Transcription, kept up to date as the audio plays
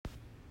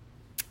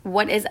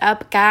What is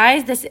up,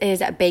 guys? This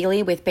is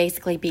Bailey with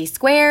Basically B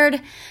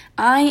Squared.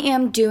 I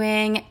am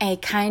doing a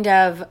kind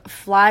of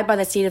fly by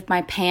the seat of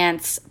my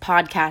pants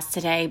podcast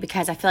today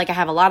because I feel like I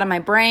have a lot on my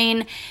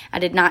brain. I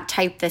did not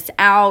type this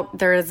out.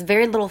 There's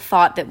very little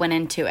thought that went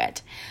into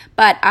it.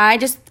 But I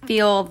just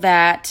feel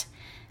that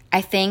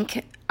I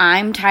think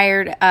I'm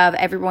tired of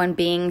everyone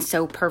being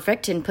so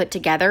perfect and put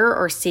together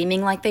or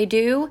seeming like they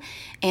do,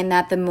 and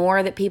that the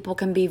more that people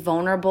can be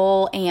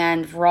vulnerable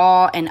and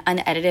raw and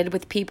unedited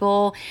with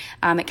people,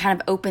 it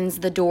kind of opens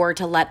the door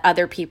to let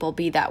other people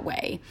be that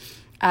way.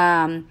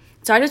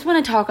 So I just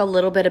want to talk a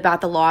little bit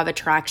about the law of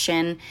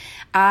attraction.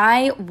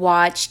 I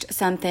watched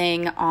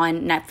something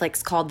on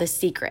Netflix called The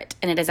Secret,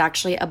 and it is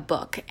actually a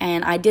book.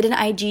 And I did an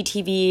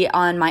IGTV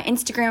on my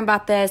Instagram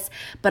about this,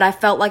 but I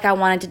felt like I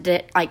wanted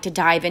to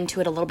dive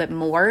into it a little bit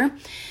more.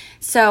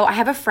 So I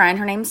have a friend,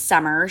 her name's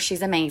Summer.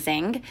 She's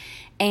amazing.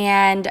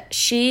 And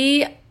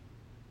she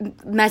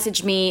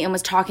messaged me and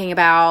was talking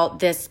about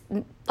this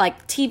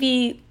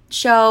TV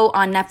show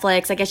on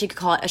Netflix. I guess you could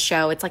call it a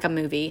show. It's like a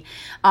movie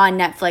on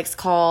Netflix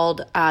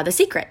called The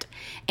Secret.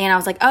 And I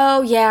was like,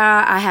 oh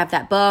yeah, I have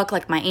that book.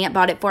 Like my aunt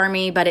bought it for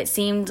me, but it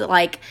seemed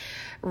like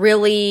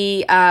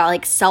really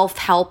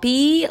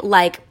self-helpy,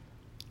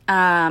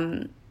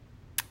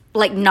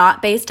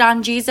 not based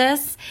on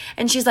Jesus.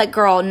 And she's like,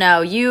 girl,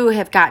 no,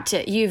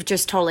 you've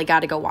just totally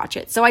got to go watch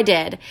it. So I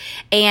did.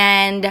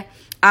 And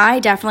I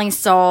definitely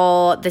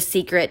saw The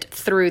Secret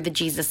through the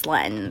Jesus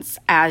lens,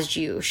 as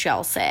you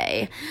shall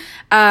say.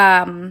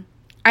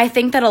 I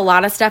think that a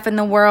lot of stuff in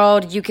the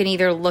world, you can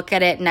either look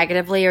at it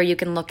negatively or you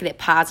can look at it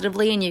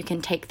positively, and you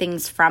can take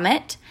things from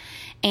it.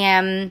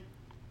 And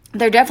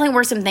there definitely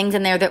were some things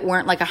in there that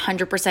weren't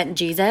 100%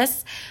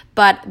 Jesus,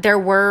 but there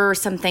were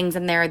some things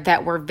in there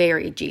that were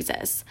very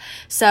Jesus.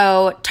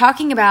 So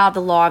talking about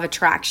the law of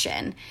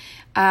attraction,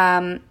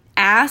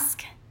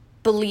 ask,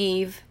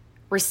 believe,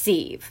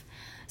 receive.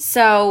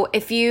 So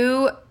if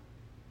you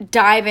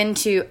dive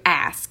into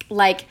ask,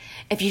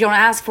 if you don't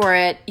ask for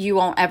it, you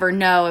won't ever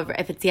know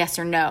if it's yes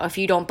or no. If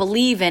you don't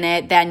believe in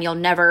it, then you'll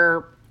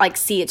never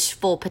see its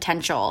full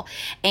potential.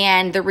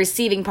 And the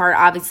receiving part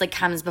obviously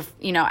comes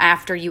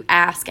after you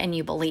ask and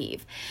you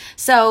believe.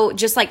 So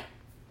just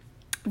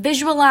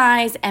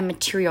visualize and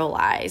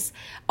materialize.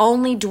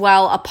 Only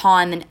dwell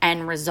upon an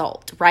end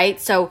result, right?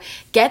 So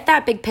get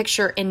that big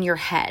picture in your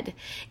head.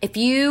 If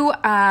you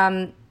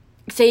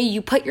say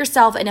you put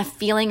yourself in a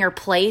feeling or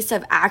place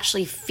of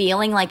actually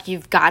feeling like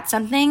you've got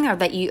something, or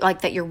that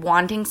you're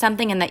wanting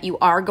something and that you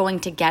are going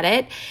to get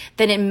it,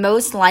 then it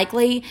most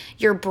likely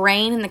your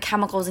brain and the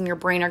chemicals in your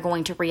brain are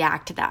going to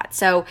react to that.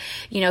 So,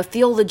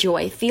 feel the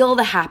joy, feel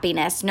the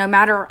happiness, no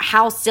matter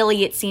how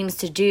silly it seems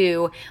to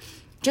do.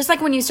 Just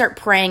like when you start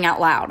praying out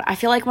loud. I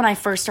feel like when I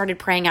first started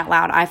praying out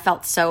loud, I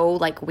felt so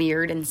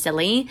weird and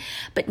silly.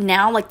 But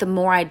now the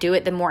more I do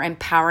it, the more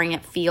empowering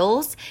it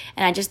feels.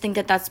 And I just think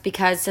that that's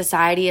because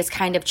society has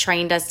kind of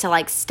trained us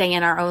to stay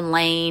in our own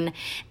lane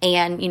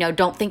and,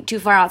 don't think too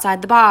far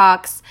outside the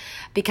box,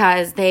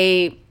 because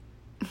I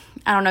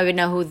don't even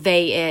know who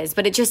they is,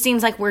 but it just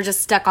seems like we're just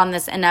stuck on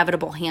this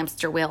inevitable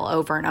hamster wheel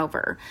over and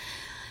over.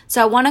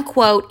 So I want to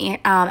quote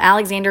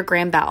Alexander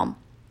Graham Bell.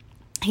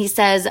 He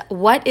says,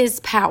 "What is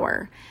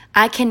power?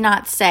 I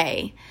cannot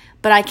say,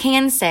 but I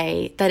can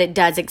say that it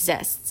does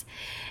exist.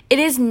 It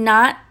is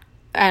not,"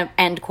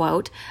 end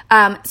quote.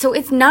 So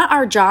it's not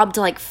our job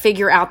to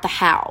figure out the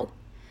how.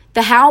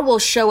 The how will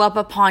show up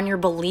upon your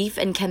belief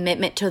and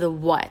commitment to the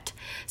what.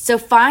 So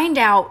find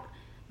out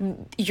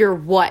your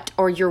what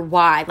or your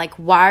why.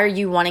 Why are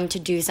you wanting to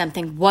do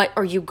something? What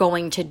are you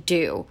going to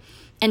do?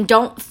 And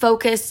don't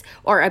focus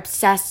or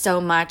obsess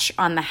so much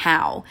on the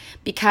how,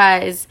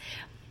 because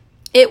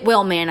it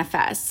will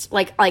manifest.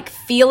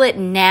 Feel it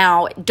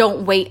now.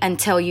 Don't wait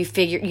until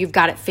you've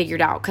got it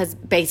figured out, because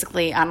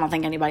basically I don't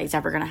think anybody's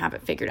ever going to have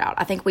it figured out.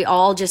 I think we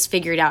all just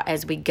figure it out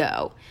as we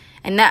go.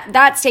 And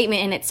that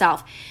statement in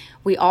itself,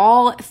 we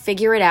all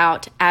figure it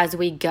out as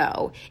we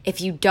go.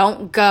 If you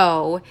don't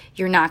go,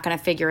 you're not going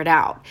to figure it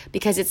out,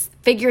 because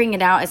figuring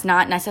it out is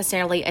not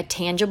necessarily a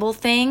tangible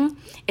thing.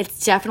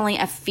 It's definitely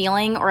a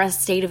feeling or a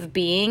state of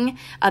being,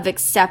 of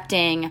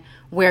accepting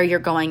where you're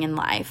going in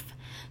life.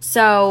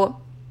 So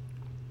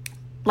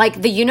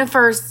the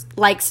universe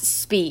likes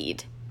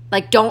speed.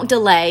 Don't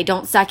delay,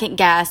 don't second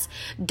guess,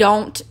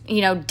 don't,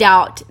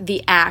 doubt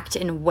the act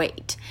and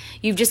wait.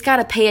 You've just got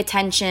to pay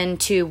attention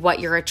to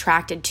what you're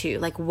attracted to.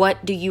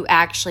 What do you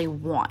actually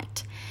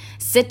want?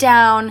 Sit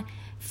down,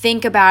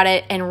 think about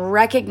it, and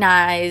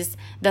recognize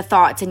the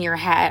thoughts in your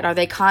head. Are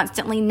they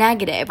constantly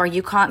negative? Are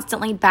you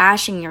constantly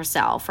bashing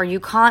yourself? Are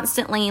you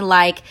constantly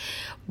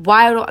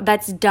why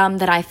that's dumb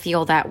that I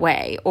feel that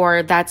way,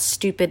 or that's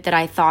stupid that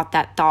I thought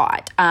that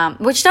thought,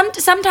 which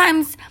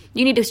sometimes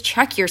you need to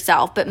check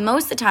yourself, but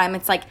most of the time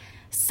it's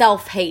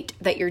self-hate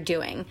that you're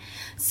doing.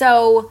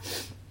 So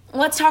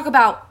let's talk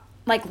about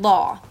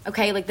law.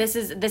 Okay. This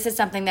is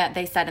something that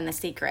they said in The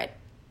Secret,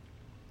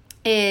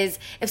 is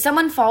if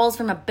someone falls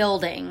from a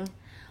building,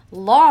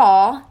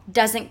 Law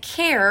doesn't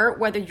care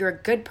whether you're a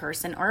good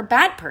person or a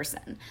bad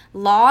person.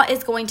 Law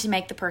is going to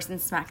make the person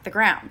smack the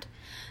ground.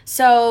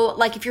 So,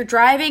 like if you're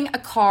driving a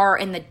car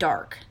in the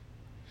dark,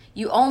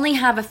 you only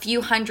have a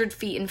few hundred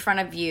feet in front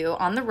of you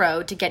on the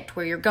road to get to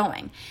where you're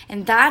going.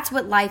 And that's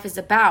what life is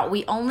about.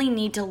 We only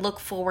need to look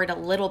forward a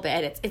little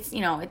bit.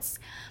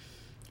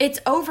 It's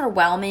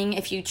overwhelming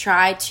if you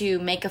try to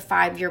make a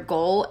 5-year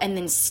goal and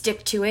then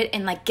stick to it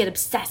and like get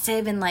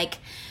obsessive and like,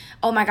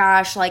 oh my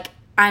gosh, like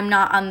I'm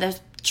not on the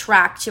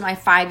track to my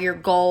 5-year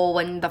goal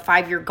when the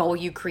 5-year goal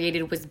you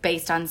created was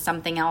based on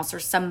something else or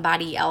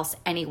somebody else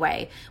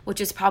anyway,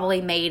 which is probably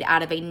made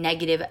out of a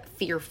negative,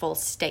 fearful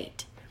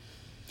state.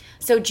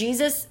 So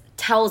Jesus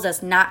tells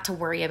us not to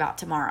worry about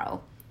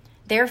tomorrow.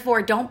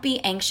 Therefore, don't be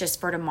anxious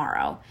for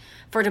tomorrow.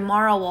 For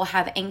tomorrow will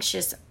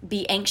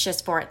be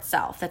anxious for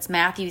itself. That's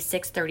Matthew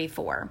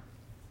 6:34.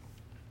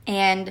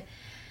 And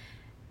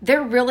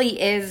there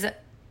really is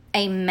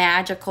a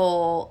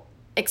magical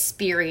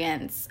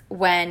experience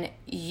when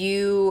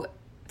you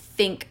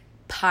think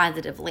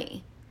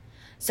positively.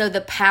 So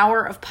the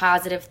power of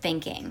positive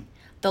thinking,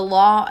 the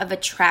law of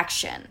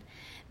attraction,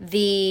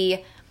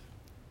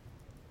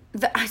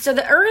 so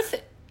the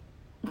earth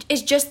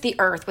is just the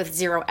earth with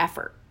zero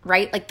effort,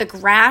 right? Like the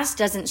grass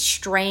doesn't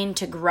strain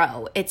to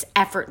grow. It's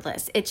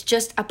effortless. It's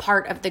just a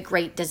part of the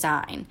great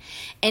design.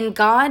 And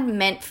God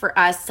meant for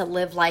us to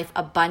live life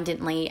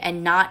abundantly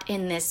and not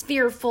in this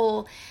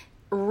fearful,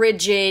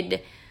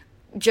 rigid,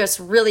 just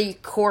really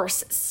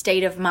coarse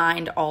state of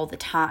mind all the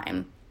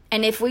time.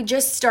 And if we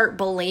just start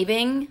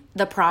believing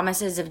the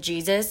promises of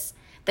Jesus,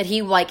 that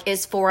he like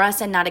is for us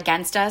and not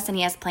against us, and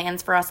he has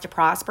plans for us to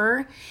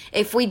prosper,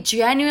 if we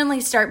genuinely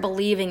start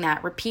believing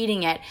that,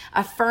 repeating it,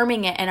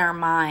 affirming it in our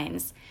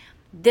minds,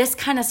 this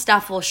kind of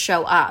stuff will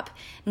show up.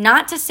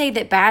 Not to say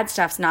that bad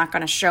stuff's not going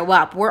to show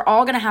up. We're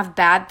all going to have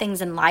bad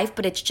things in life,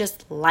 but it's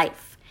just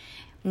life.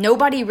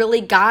 Nobody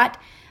really got,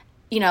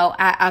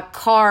 a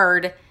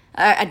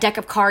deck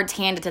of cards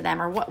handed to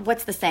them, or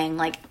what's the saying?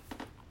 Like,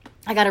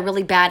 I got a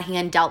really bad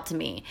hand dealt to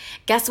me.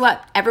 Guess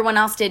what? Everyone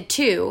else did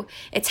too.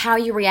 It's how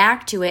you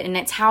react to it, and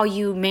it's how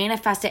you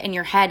manifest it in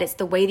your head. It's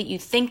the way that you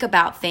think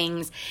about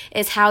things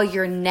is how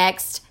your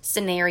next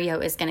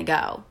scenario is going to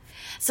go.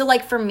 So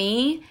like for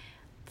me,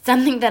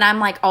 something that I'm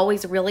like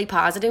always really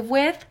positive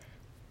with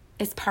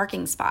is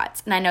parking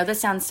spots. And I know this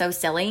sounds so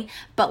silly,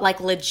 but like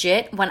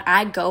legit, when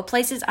I go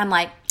places, I'm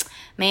like,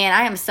 man,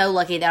 I am so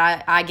lucky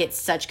that I get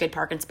such good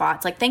parking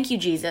spots. Like, thank you,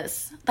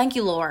 Jesus. Thank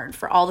you, Lord,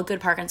 for all the good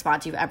parking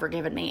spots you've ever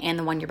given me and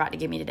the one you're about to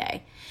give me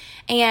today.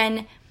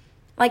 And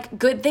like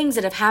good things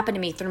that have happened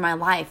to me through my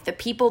life, the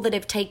people that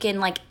have taken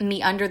like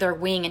me under their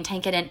wing and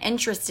taken an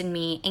interest in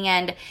me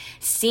and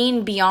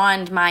seen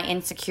beyond my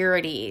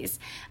insecurities.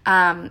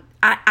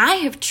 I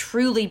have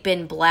truly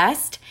been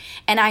blessed.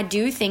 And I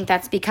do think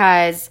that's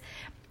because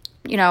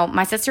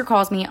my sister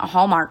calls me a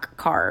Hallmark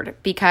card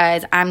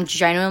because I'm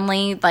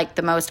genuinely like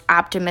the most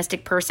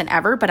optimistic person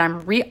ever, but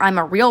I'm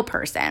a real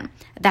person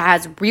that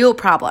has real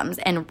problems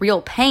and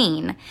real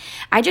pain.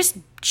 I just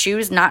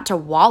choose not to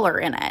wallow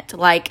in it.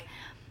 Like,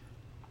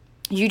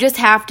 you just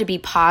have to be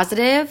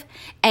positive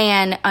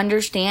and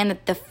understand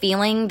that the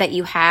feeling that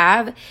you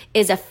have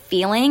is a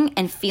feeling,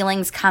 and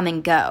feelings come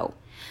and go.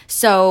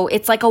 So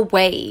it's like a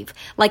wave.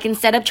 Like,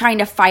 instead of trying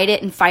to fight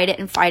it and fight it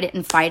and fight it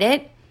and fight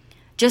it,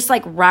 just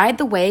like ride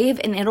the wave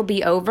and it'll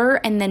be over,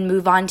 and then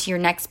move on to your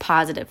next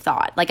positive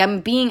thought. Like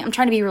I'm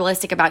trying to be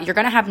realistic about, you're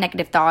going to have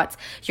negative thoughts.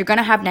 You're going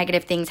to have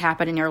negative things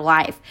happen in your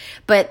life,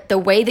 but the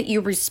way that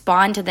you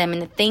respond to them and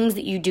the things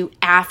that you do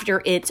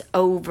after it's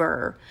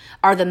over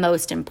are the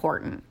most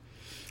important.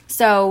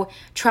 So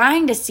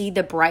trying to see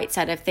the bright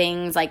side of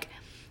things, like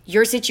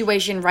your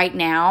situation right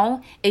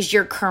now is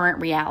your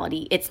current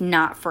reality. It's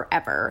not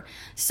forever.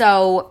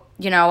 So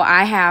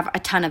I have a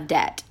ton of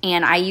debt,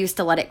 and I used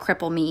to let it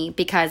cripple me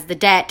because the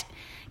debt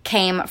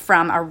came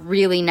from a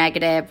really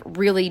negative,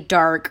 really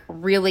dark,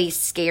 really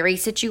scary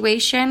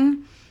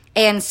situation.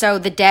 And so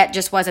the debt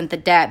just wasn't the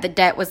debt. The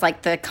debt was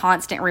like the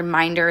constant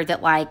reminder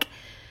that like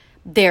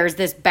there's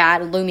this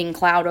bad looming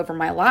cloud over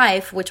my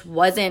life, which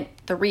wasn't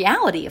the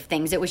reality of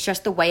things. It was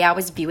just the way I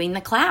was viewing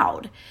the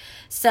cloud.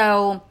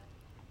 So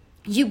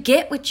you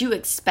get what you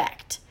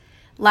expect.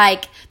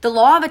 Like, the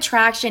law of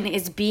attraction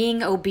is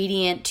being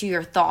obedient to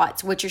your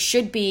thoughts, which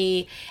should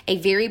be a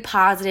very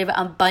positive,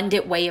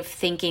 abundant way of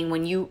thinking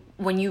when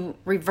you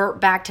revert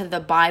back to the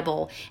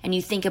Bible and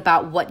you think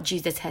about what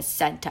Jesus has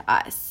said to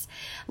us.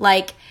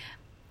 Like,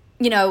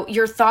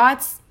 your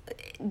thoughts,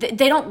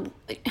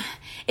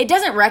 it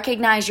doesn't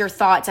recognize your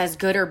thoughts as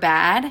good or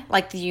bad,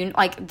 like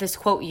this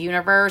quote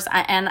universe.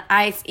 And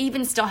I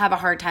even still have a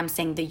hard time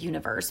saying the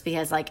universe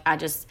because like I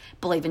just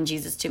believe in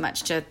Jesus too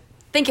much to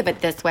think of it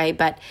this way,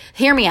 but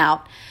hear me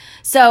out.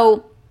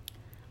 So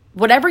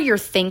whatever you're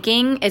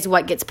thinking is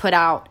what gets put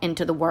out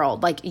into the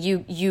world. Like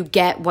you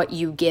get what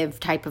you give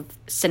type of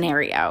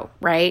scenario,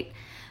 right?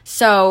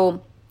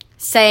 So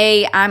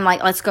say I'm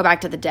like, let's go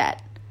back to the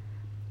debt.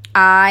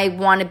 I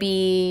want to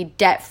be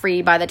debt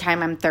free by the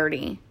time I'm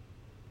 30,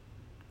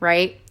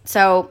 right?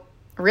 So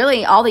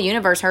really all the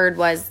universe heard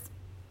was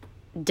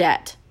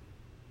debt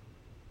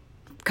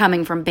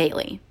coming from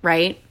Bailey,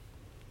 right?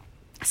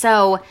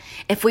 So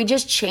if we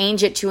just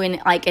change it to an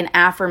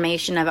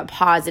affirmation of a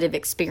positive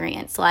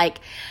experience, like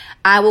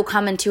I will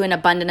come into an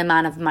abundant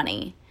amount of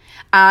money.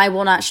 I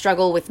will not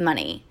struggle with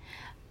money.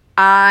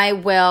 I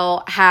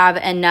will have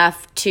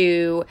enough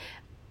to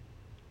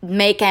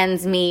make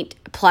ends meet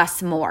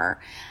plus more.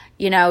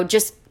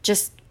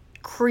 Just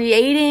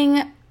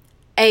creating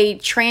a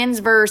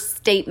transverse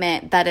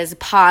statement that is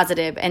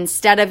positive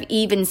instead of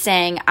even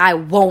saying I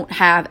won't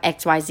have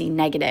XYZ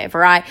negative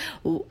or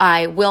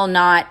I will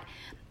not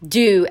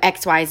do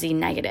XYZ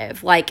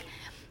negative. Like,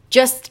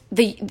 just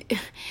the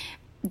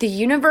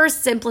universe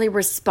simply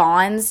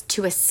responds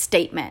to a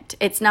statement.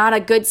 It's not a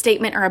good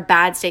statement or a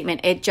bad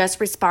statement. It just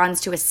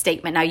responds to a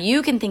statement. Now,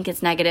 you can think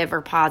it's negative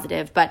or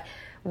positive, but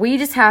we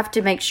just have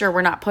to make sure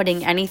we're not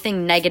putting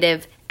anything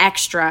negative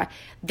extra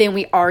than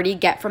we already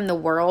get from the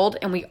world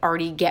and we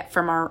already get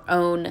from our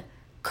own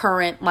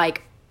current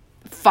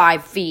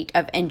 5 feet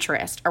of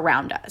interest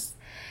around us.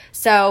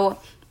 So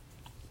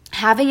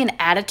having an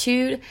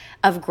attitude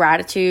of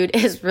gratitude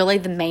is really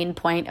the main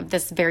point of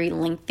this very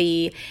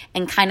lengthy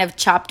and kind of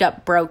chopped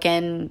up,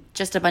 broken,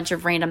 just a bunch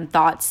of random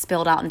thoughts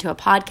spilled out into a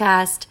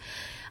podcast.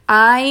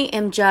 I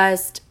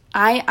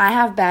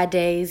have bad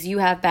days. You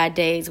have bad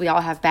days. We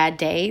all have bad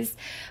days.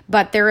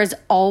 But there is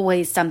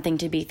always something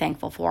to be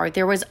thankful for.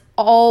 There was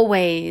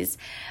always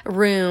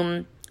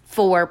room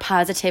for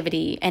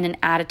positivity and an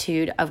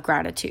attitude of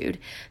gratitude.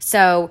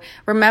 So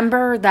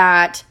remember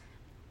that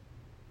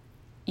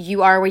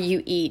you are what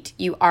you eat.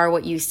 You are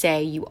what you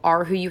say. You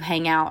are who you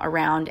hang out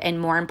around. And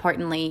more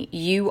importantly,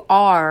 you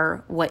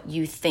are what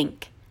you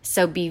think.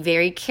 So be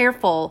very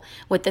careful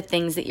with the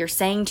things that you're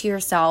saying to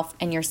yourself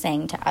and you're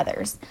saying to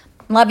others.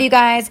 Love you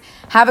guys.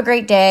 Have a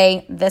great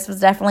day. This was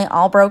definitely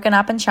all broken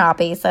up and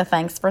choppy, so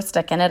thanks for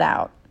sticking it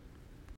out.